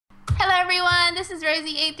everyone, this is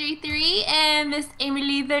Rosie 833 and Miss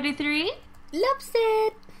Emily 33. Loves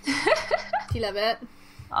it. Do you love it?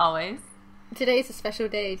 Always. Today's a special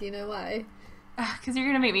day, do you know why? Because you're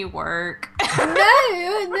going to make me work.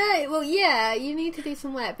 No. Well, yeah, you need to do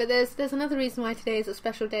some work, but there's another reason why today is a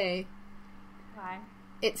special day. Why?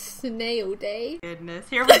 It's Snail Day. Goodness,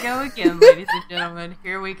 here we go again, ladies and gentlemen.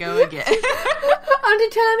 Here we go again. I'm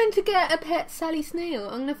determined to get a pet Sally Snail.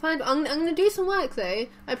 I'm gonna do some work though.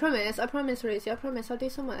 I promise, Rosie. I promise I'll do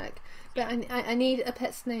some work. But I need a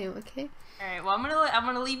pet snail, okay? All right. Well, I'm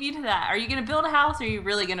gonna leave you to that. Are you gonna build a house, or are you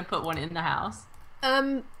really gonna put one in the house?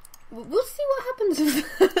 We'll see what happens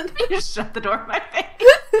with that. You just shut the door in my face.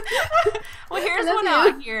 Well, here's one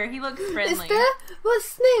out here. He looks friendly. Is there? What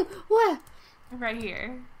snail? Where? Right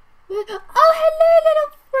here. Oh, hello,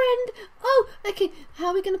 little friend. Oh, okay. How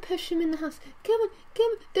are we going to push him in the house? Come on.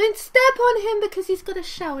 Don't step on him because he's got a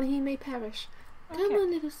shell and he may perish. Okay. Come on,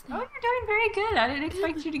 little snail. Oh, you're doing very good. I didn't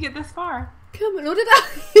expect you to get this far. Come on, what did I?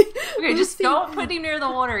 Okay, just don't put him near the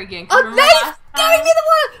water again. Oh, no, he's going near the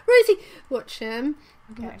water. Rosie, watch him.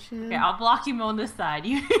 Okay. Watch him. Okay, I'll block him on this side.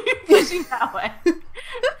 You pushing that way.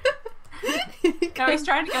 No, he's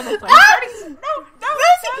trying to go this way. No,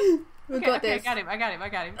 Rosie! We got this. I got him.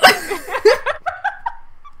 No!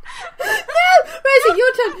 Rosie,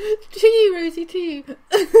 your turn. To you, Rosie, to you.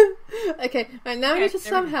 Okay, right, now we need to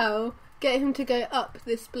somehow get him to go up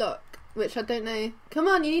this block, which I don't know. Come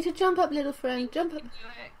on, you need to jump up, little friend. Jump up.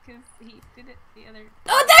 Because he did it the other...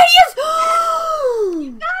 Oh, there he is!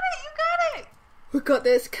 You got it! We got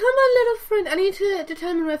this. Come on, little friend. I need to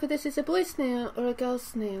determine whether this is a boy snail or a girl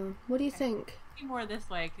snail. What do you think? More this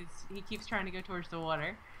way, because he keeps trying to go towards the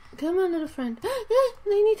water. Come on, little friend.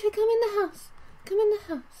 They need to come in the house. Come in the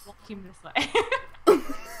house. Walk him this way.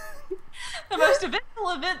 The most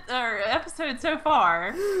eventful episode so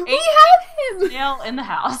far. We have him. Snail in the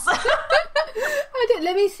house.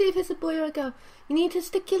 Let me see if it's a boy or a girl. You need to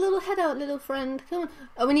stick your little head out, little friend. Come on.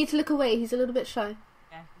 Oh, we need to look away. He's a little bit shy.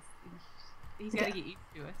 Yeah, he's got to get used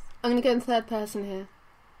to us. I'm going to go in third person here.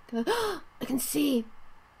 I can see.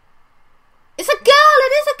 It's a girl!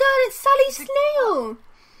 It is a girl! It's Sally Snail!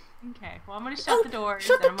 Okay, well, I'm going to shut the door.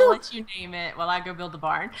 I'm going to let you name it while I go build the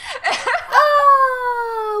barn.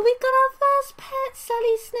 Oh! We got our first pet,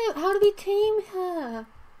 Sally Snail. How do we tame her?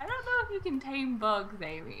 I don't know if you can tame bugs,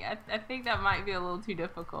 Amy. I think that might be a little too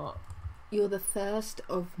difficult. You're the first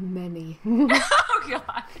of many. Oh,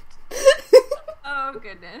 God. Oh,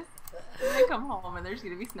 goodness. I'm going to come home and there's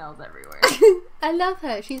going to be snails everywhere. I love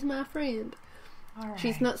her. She's my friend. Right.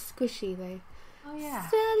 She's not squishy, though. Oh, yeah.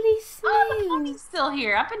 Sally Snail. Oh, the pony's still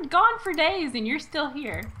here. I've been gone for days and you're still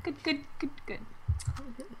here. Good.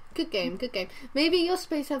 Good game. Maybe you're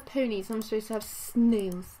supposed to have ponies, I'm supposed to have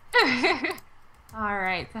snails.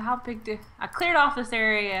 Alright, so how big I cleared off this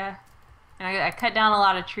area and I cut down a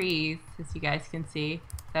lot of trees, as you guys can see.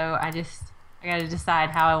 So I gotta decide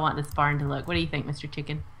how I want this barn to look. What do you think, Mr.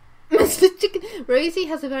 Chicken? Mr. Chicken. Rosie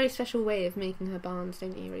has a very special way of making her barns,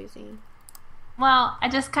 don't you, Rosie? Well, I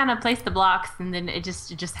just kind of place the blocks and then it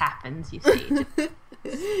just happens, you see.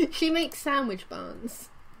 She makes sandwich barns.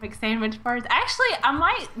 Make sandwich barns. Actually, I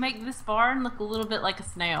might make this barn look a little bit like a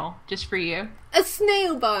snail, just for you. A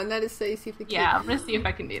snail barn? That is so super cute. Yeah, I'm gonna see if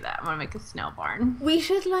I can do that. I'm gonna make a snail barn. We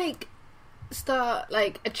should, start,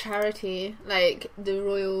 a charity, the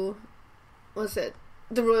Royal...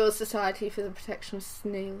 The Royal Society for the Protection of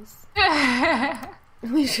Snails.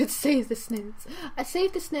 We should save the snails. I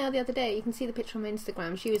saved a snail the other day. You can see the picture on my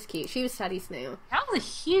Instagram. She was cute. She was Sally Snail. That was a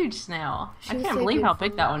huge snail. I can't believe how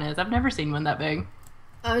big that one is. I've never seen one that big.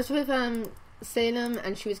 I was with Salem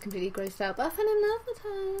and she was completely grossed out, but I fell in love with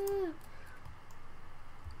her.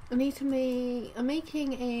 I'm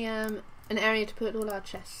making an area to put all our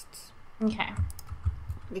chests. Okay.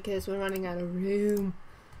 Because we're running out of room.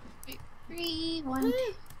 3, 1,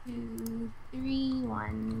 2, 3,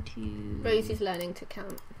 1, 2. Rosie's learning to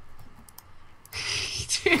count.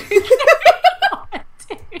 2, 3, 1,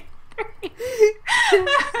 2, 3.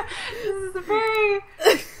 This is very...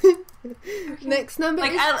 Next number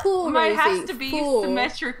is 4, mine Rosie. has to be 4.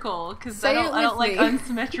 symmetrical, because I don't like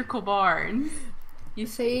unsymmetrical barns. You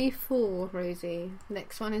say 4, Rosie.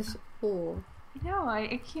 Next one is 4. No,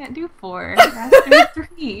 I can't do 4. It has to be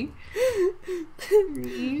 3.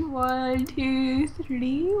 3, 1, 2,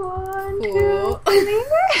 3, 1, 2, 3.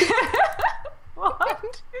 1,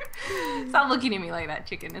 2. Stop looking at me like that,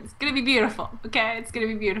 chicken. It's gonna be beautiful, okay? It's gonna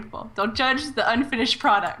be beautiful. Don't judge the unfinished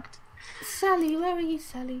product. Sally, where are you,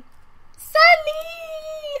 Sally? Sally!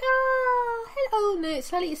 Oh no,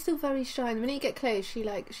 Sally is still very shy. And when you get close, she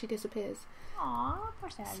disappears. Aw, poor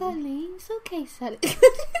Sally. Sally, it's okay, Sally.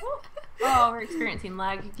 Oh, we're experiencing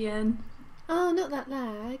lag again. Oh, not that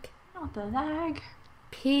lag. Not the lag.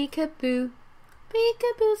 Peekaboo.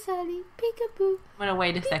 Peekaboo, Sally. Peekaboo. I'm gonna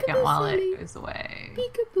wait a second Peekaboo, while Sally. it goes away.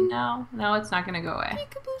 Peekaboo. No, it's not gonna go away.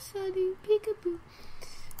 Peekaboo, Sally. Peekaboo.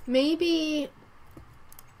 Maybe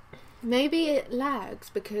it lags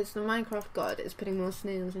because the Minecraft god is putting more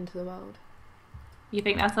snails into the world. You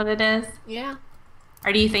think that's what it is? Yeah.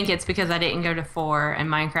 Or do you think it's because I didn't go to 4 and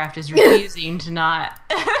Minecraft is refusing to not...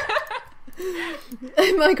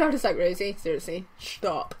 Minecraft is like, Rosie, seriously,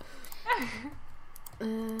 stop.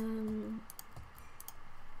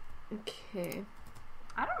 Okay.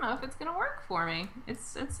 I don't know if it's gonna work for me.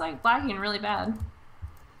 It's like lagging really bad.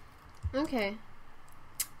 Okay.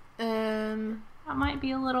 That might be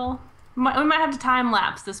a little... We might have to time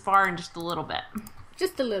lapse this far in just a little bit.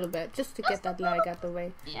 Just a little bit, just to get that lag out the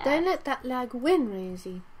way. Yeah. Don't let that lag win,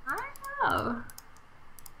 Rosie. I know.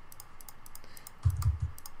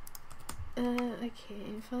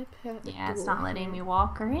 Okay, if I put Yeah, it's not letting me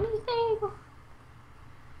walk or anything.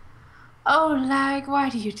 Oh, lag, why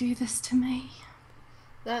do you do this to me?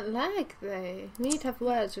 That lag, though. We need to have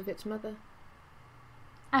words with its mother.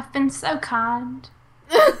 I've been so kind.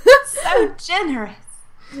 So generous.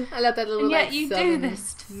 I love that little, And yet like, you southern, do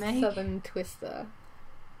this to me. southern twister.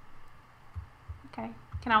 Okay.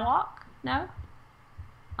 Can I walk? No?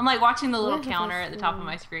 I'm like watching the little Yeah, counter at the top of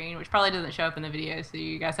my screen, which probably doesn't show up in the video, so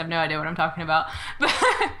you guys have no idea what I'm talking about. But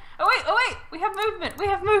oh wait, we have movement. We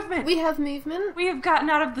have movement. We have movement. We have gotten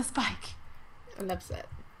out of the spike. I love that.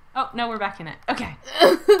 Oh no, we're back in it. Okay,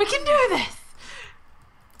 we can do this.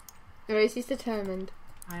 Rosie's determined.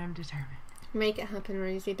 I am determined. Make it happen,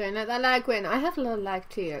 Rosie. Don't let that lag win. I have a little lag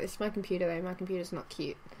too. It's my computer though. My computer's not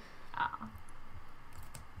cute. Oh.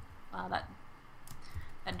 Wow, that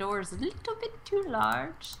door is a little bit too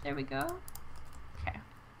large. There we go. Okay.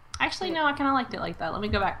 Actually, no, I kind of liked it like that. Let me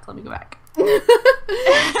go back. Let me go back.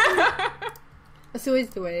 That's always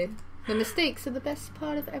the way. The mistakes are the best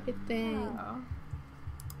part of everything. Oh.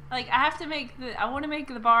 Like, I have to make I want to make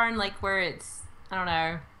the barn, like, where it's, I don't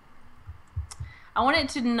know. I want it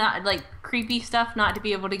to not, like, creepy stuff not to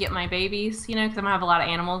be able to get my babies, you know, because I'm going to have a lot of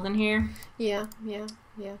animals in here. Yeah. I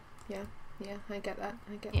get that.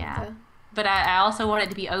 Yeah. But I also want it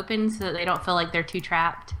to be open so that they don't feel like they're too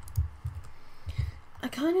trapped. I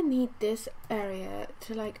kind of need this area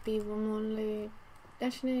to, like, be one more layer.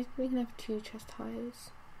 Actually, no, we can have 2 chest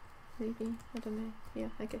hires. Maybe. I don't know. Yeah,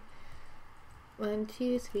 okay. 1,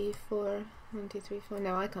 2, 3, 4. 1, 2, 3, 4.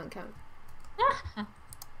 No, I can't count.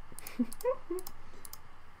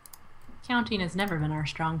 Counting has never been our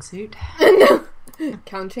strong suit. No.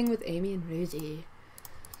 Counting with Amy and Rosie.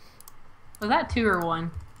 Was that 2 or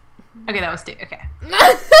 1? Okay, that was 2. Okay.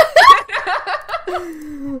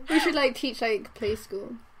 We should, like, teach, like, play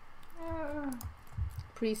school.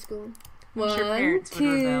 Preschool. I'm sure 1, parents would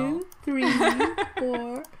 2, 3,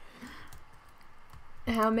 4.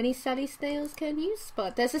 How many Sally Snails can you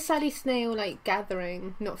spot? There's a Sally Snail, like,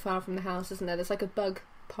 gathering not far from the house, isn't there? There's, like, a bug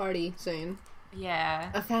party zone.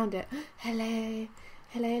 Yeah. I found it. Hello.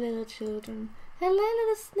 Hello, little children. Hello,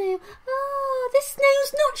 little snail. Oh, this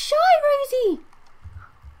snail's not shy, Rosie!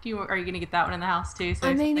 Are you going to get that one in the house, too? So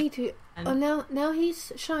I may need to. Oh, now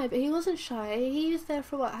he's shy, but he wasn't shy. He was there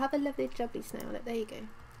for what? Have a lovely, jubbly snail. There you go.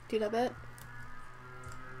 Do you love it?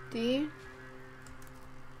 Do you?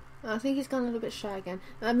 I think he's gone a little bit shy again.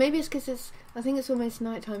 Maybe it's because I think it's almost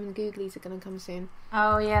night time and the googlies are going to come soon.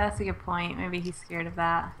 Oh, yeah, that's a good point. Maybe he's scared of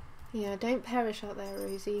that. Yeah, don't perish out there,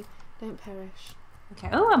 Rosie. Don't perish. Okay.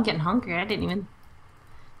 Oh, I'm getting hungry. I wouldn't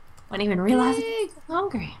even realize I was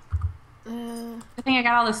hungry. I think I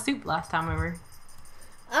got all the soup last time we were.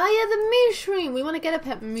 Oh yeah, the mushroom. We want to get a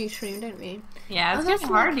pet mushroom, don't we? Yeah, it's getting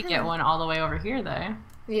hard to get one all the way over here, though.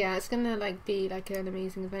 Yeah, it's gonna be like an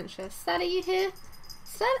amazing adventure. Sally, you here?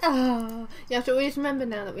 Sally. Oh, you have to always remember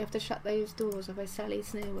now that we have to shut those doors, otherwise Sally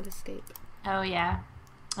Snail will escape. Oh yeah,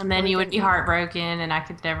 and then you would be heartbroken, and I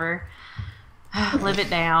could never live it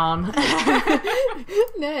down.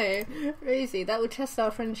 No, Rosie, that would test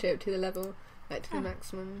our friendship to the level, like to the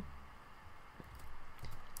maximum.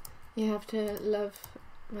 You have to love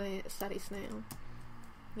my Sally Snail,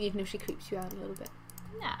 even if she creeps you out a little bit.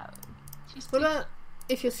 No, she's. What about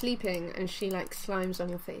if you're sleeping and she like slimes on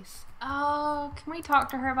your face? Oh, can we talk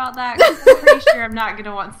to her about that? 'Cause I'm pretty sure I'm not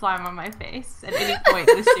gonna want slime on my face at any point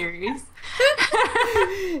in the series.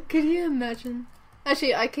 Could you imagine?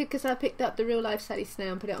 Actually, I could, because I picked up the real life Sally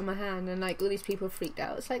Snail and put it on my hand, and like all these people freaked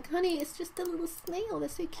out. It's like, honey, it's just a little snail. They're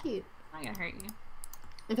so cute. I'm not gonna hurt you.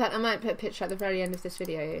 In fact, I might put a picture at the very end of this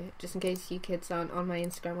video, just in case you kids aren't on my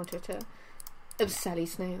Instagram or Twitter, of Sally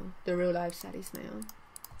Snail, the real life Sally Snail.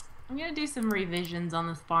 I'm gonna do some revisions on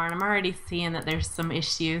this barn. I'm already seeing that there's some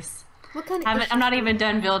issues. What kind of I'm not even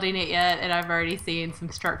done building it yet, and I've already seen some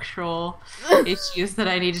structural issues that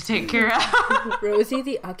I need to take care of. Rosie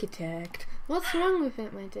the architect. What's wrong with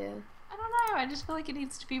it, my dear? I don't know. I just feel like it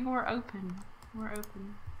needs to be more open.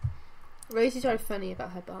 Rosie's very funny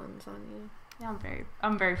about her barns, aren't you? Yeah,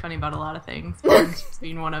 I'm very funny about a lot of things. Barns just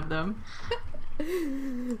being one of them.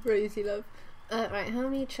 Rosie love. Right, how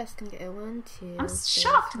many chests can I get here? 1, 2. I'm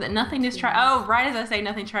shocked that nothing is trying. Oh, right as I say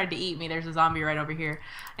nothing tried to eat me, there's a zombie right over here.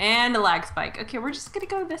 And a lag spike. Okay, we're just gonna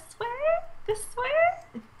go this way. This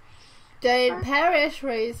way. Don't perish,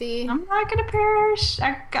 Rosie. I'm not gonna perish.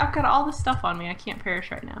 I've got all the stuff on me. I can't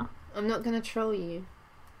perish right now. I'm not gonna troll you.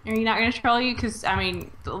 Are you not gonna troll you? Because, I mean,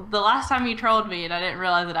 the last time you trolled me and I didn't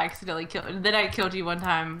realize that I accidentally killed... Then I killed you one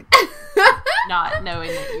time, not knowing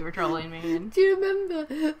that you were trolling me. And... Do you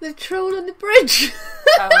remember the troll on the bridge?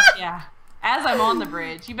 Oh, yeah. As I'm on the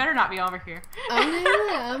bridge. You better not be over here.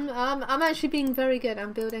 I'm actually being very good.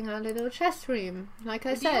 I'm building our little chest room, like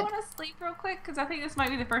I said. Do you want to sleep real quick? Because I think this might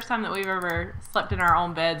be the first time that we've ever slept in our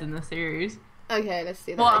own beds in the series. Okay, let's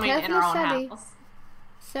do that. Well, I mean, in our own house.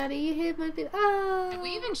 Sally, you hear my bit? Ah. Have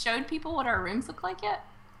we even showed people what our rooms look like yet?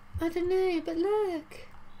 I don't know, but look.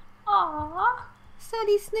 Aww.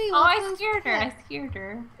 Sally Snail. Oh, I scared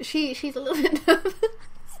her. She's a little bit nervous.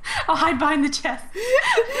 I'll hide behind the chest.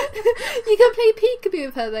 You can play peekaboo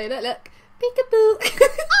with her though. Look. Peekaboo.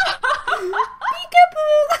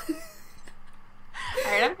 Peekaboo.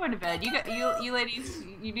 Alright, I'm going to bed. You ladies,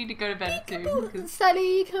 you need to go to bed too.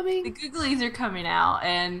 Sally, you coming? The googlies are coming out,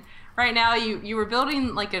 and right now you were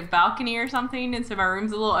building like a balcony or something, and so my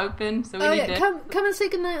room's a little open, so we need to... Come and say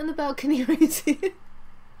goodnight on the balcony, Rosie.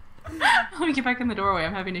 Let me get back in the doorway,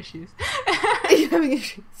 I'm having issues. You're having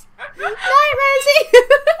issues. Night, Rosie!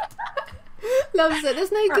 Loves it.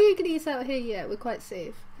 There's no googlies out here yet, we're quite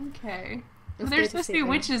safe. Okay. Well, there's supposed to be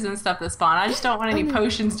witches and stuff that spawn. I just don't want any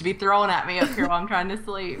potions to be thrown at me up here while I'm trying to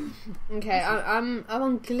sleep. Okay, I'm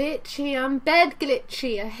on glitchy. I'm bed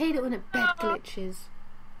glitchy. I hate it when a bed glitches.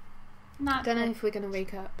 I don't know if we're gonna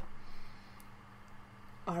wake up.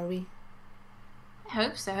 Are we? I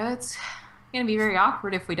hope so. It's gonna be very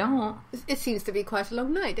awkward if we don't. It seems to be quite a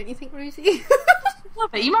long night, don't you think, Rosie?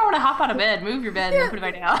 But you might want to hop out of bed, move your bed, and then put it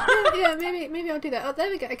back down. yeah, maybe I'll do that. Oh,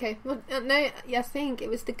 there we go. Okay. Well, no, I think it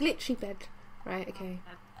was the glitchy bed. Right. Okay.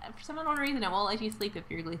 For some unknown reason, it won't let you sleep if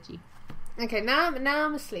you're glitchy. Okay. Now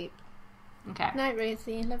I'm asleep. Okay. Night,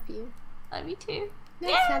 Rosie. Love you. Love you too.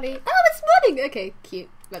 Night, Sally. Oh, it's morning. Okay. Cute.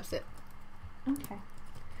 Loves it. Okay.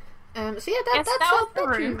 So yeah, that's our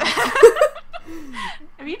bedroom.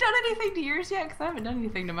 Have you done anything to yours yet? Because I haven't done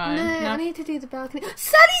anything to mine. No, I need to do the balcony.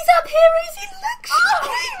 Sally's up here, Rosie. Look,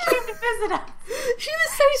 she came to visit us. She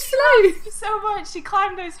was so slow. So much. She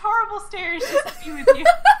climbed those horrible stairs just to be with you.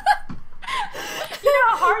 You know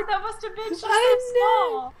how hard that must have been? She's so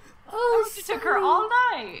small. Oh, it took her all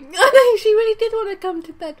night. I know, she really did want to come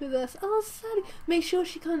to bed with us. Oh, Sally. Make sure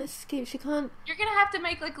she can't escape. She can't... You're going to have to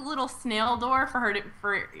make like a little snail door for her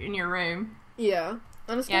in your room. Yeah.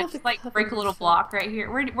 I'm just gonna have to like break a little block right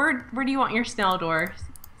here. Where do you want your snail door,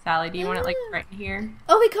 Sally? Do you want it like right in here?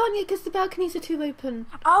 Oh, we can't yet because the balconies are too open.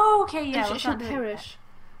 Oh, okay, yeah. She'll perish.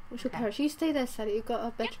 We shall perish. You stay there, Sally. You've got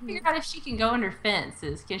our bedroom. Figure out if she can go under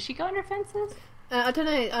fences. Can she go under fences? I don't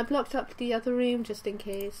know. I blocked up the other room just in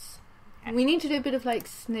case. Okay. We need to do a bit of like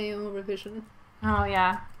snail revision. Oh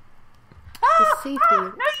yeah. For safety. No,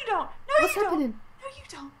 you don't. No, What's happening? No, you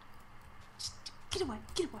don't. Just get away.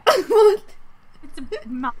 Get away. What? It's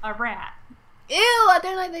a rat. Ew, I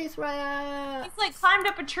don't like these rats. He's like climbed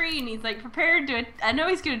up a tree and he's like prepared to... I know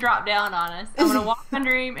he's going to drop down on us. I'm going to walk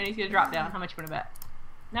under him and he's going to drop down. How much you want to bet?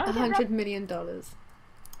 No, $100 million.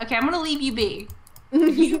 Okay, I'm going to leave you be.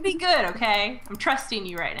 You be good, okay? I'm trusting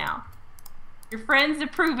you right now. Your friends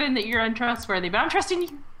have proven that you're untrustworthy, but I'm trusting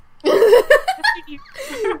you.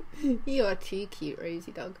 You are too cute,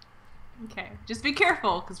 Rosie dog. Okay, just be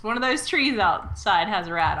careful, because one of those trees outside has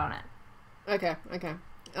a rat on it. Okay.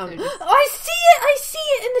 Oh, I see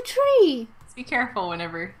it in the tree! Just be careful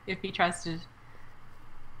if he tries to...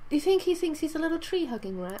 Do you think he thinks he's a little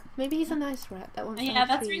tree-hugging rat? Maybe he's a nice rat that wants to Yeah,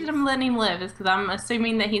 that's the reason I'm letting him live, is because I'm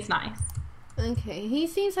assuming that he's nice. Okay, he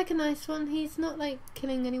seems like a nice one. He's not, like,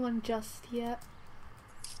 killing anyone just yet.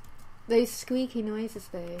 Those squeaky noises,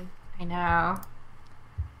 though. I know.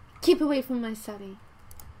 Keep away from my Sally.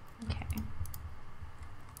 Okay.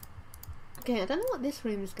 Okay, I don't know what this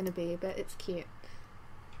room is going to be, but it's cute.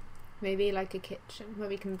 Maybe like a kitchen where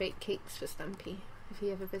we can bake cakes for Stumpy if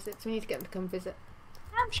he ever visits. We need to get him to come visit.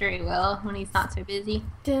 I'm sure he will when he's not so busy.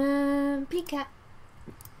 Dumpy cat.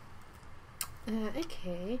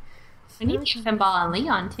 Okay. We need to get Finball and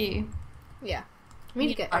Leon too. Yeah. We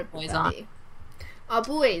need to get our boys on. Our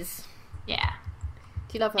boys. Yeah.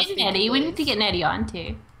 Do you love our And Nettie. We need to get Nettie on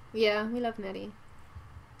too. Yeah, we love Nettie.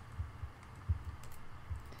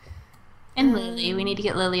 And Lily. We need to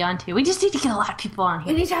get Lily on too. We just need to get a lot of people on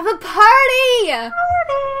here. We need to have a party!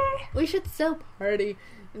 Party! We should so party.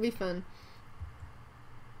 It'd be fun.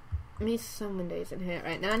 I need some windows in here.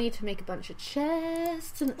 Right, now I need to make a bunch of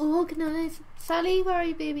chests and organize. Sally, where are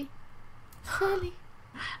you, baby? Sally.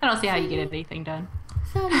 I don't see how you get anything done.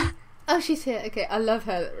 Sally. Oh, she's here. Okay, I love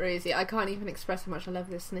her, Rosie. I can't even express how much I love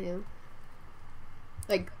this snail.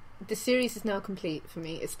 Like, the series is now complete for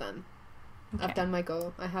me. It's done. Okay. I've done my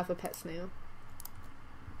goal. I have a pet snail.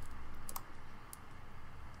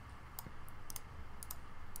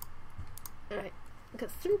 Alright, I've got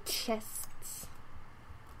some chests.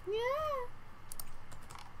 Yeah!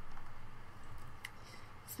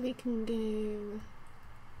 So we can do...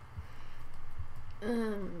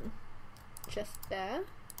 Chest there.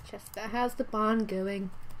 Chest there. How's the barn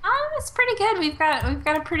going? It's pretty good. We've got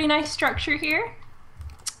a pretty nice structure here.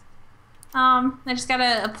 I just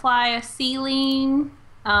gotta apply a ceiling.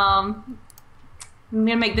 I'm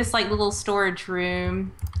gonna make this like little storage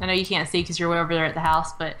room. I know you can't see because you're way over there at the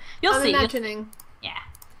house, but you'll see. I'm imagining. Yeah.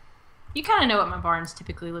 You kind of know what my barns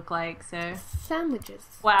typically look like, so. Sandwiches.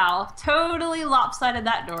 Wow, totally lopsided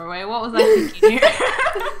that doorway. What was I thinking here?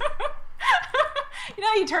 You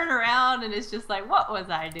know, you turn around and it's just like, what was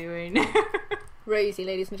I doing? Rosie,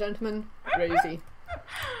 ladies and gentlemen. Rosie.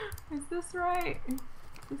 Is this right?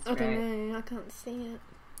 I don't know. I can't see it.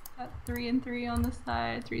 Got 3 and 3 on the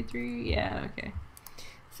side. 3, 3. Yeah, okay.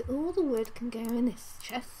 So all the wood can go in this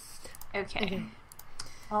chest. Okay.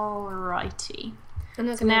 Alrighty. I'm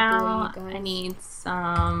not so now I need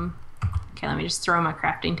some... Okay, let me just throw my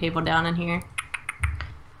crafting table down in here.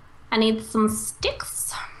 I need some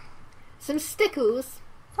sticks. Some stickles.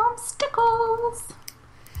 Some stickles.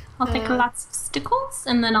 I'll take lots of stickles,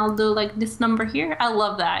 and then I'll do like this number here. I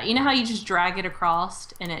love that. You know how you just drag it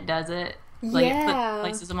across and it does it? Like yeah. It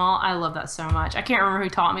places them all. I love that so much. I can't remember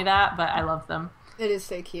who taught me that, but I love them. It is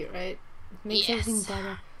so cute, right? Makes yes. everything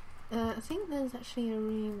better. I think there's actually a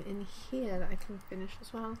room in here that I can finish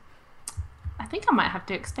as well. I think I might have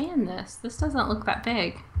to expand this. This doesn't look that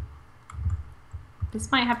big.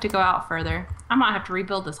 This might have to go out further. I might have to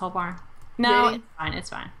rebuild this whole barn. No, really? It's fine. It's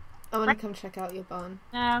fine. I want to come check out your barn.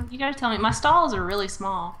 No, you gotta tell me. My stalls are really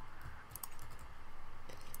small.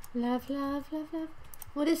 Love, love, love, love.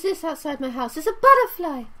 What is this outside my house? It's a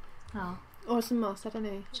butterfly! Oh. Or some moss, I don't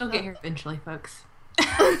know. She'll get here eventually, folks.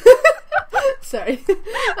 Sorry.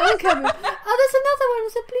 I'm coming. Oh, there's another one.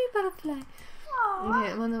 It's a blue butterfly. Aww.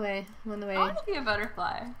 Okay, I'm on the way. I'm on the way. I want to be a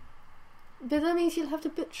butterfly. But that means you'll have to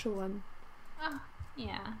butcher one. Oh,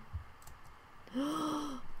 yeah.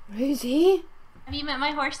 Rosie? Have you met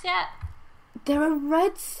my horse yet? There are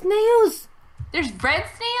red snails! There's red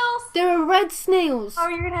snails? There are red snails! Oh,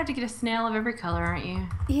 you're gonna have to get a snail of every color, aren't you?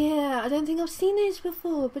 Yeah, I don't think I've seen those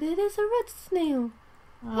before, but it is a red snail.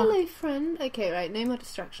 Oh. Hello, friend. Okay, right, no more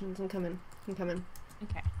distractions. I'm coming. I'm coming.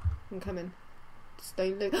 Okay. I'm coming. Just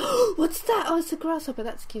don't look. What's that? Oh, it's a grasshopper.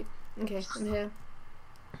 That's cute. Okay, I'm here.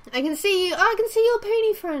 I can see you. Oh, I can see your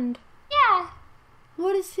pony friend. Yeah.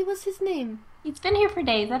 What's his name? He's been here for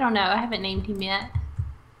days. I don't know. I haven't named him yet.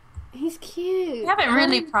 He's cute. We haven't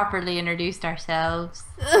really properly introduced ourselves.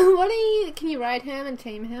 Can you ride him and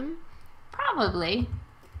tame him? Probably.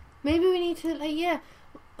 Maybe we need to, like, yeah.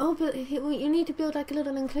 Oh, but you need to build, like, a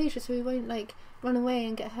little enclosure so he won't, like, run away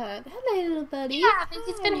and get hurt. Hello, little buddy. Yeah, I think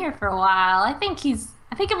he's been here for a while. I think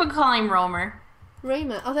I would call him Romer.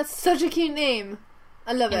 Romer. Oh, that's such a cute name.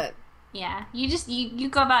 I love it. Yeah. You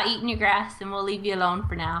go about eating your grass and we'll leave you alone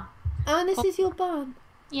for now. Oh, and this is your barn.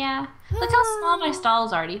 Yeah. Look how small my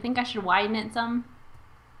stalls are. Do you think I should widen it some?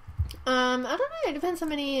 I don't know. It depends how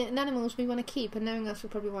many animals we want to keep, and knowing us, we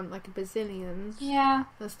probably want like a bazillion. Yeah.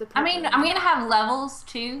 That's the problem. I mean, I'm gonna have levels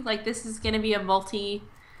too. Like this is gonna be a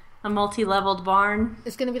multi-leveled barn.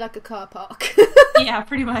 It's gonna be like a car park. Yeah,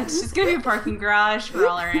 pretty much. It's gonna be a parking garage for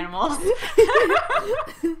all our animals.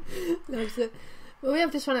 Loves it. Well, we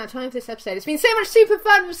have just run out of time for this episode. It's been so much super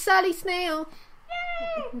fun with Sally Snail.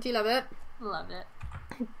 Yay! Do you love it? Love it.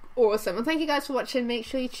 Awesome. Well, thank you guys for watching. Make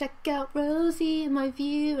sure you check out Rosie and my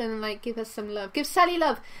view and like give us some love. Give Sally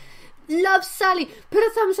love. Love Sally. Put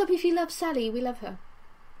a thumbs up if you love Sally. We love her.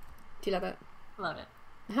 Do you love it? Love it.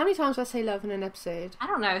 How many times do I say love in an episode? I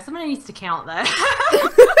don't know. Somebody needs to count that.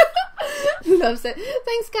 Loves it.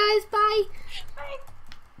 Thanks, guys. Bye.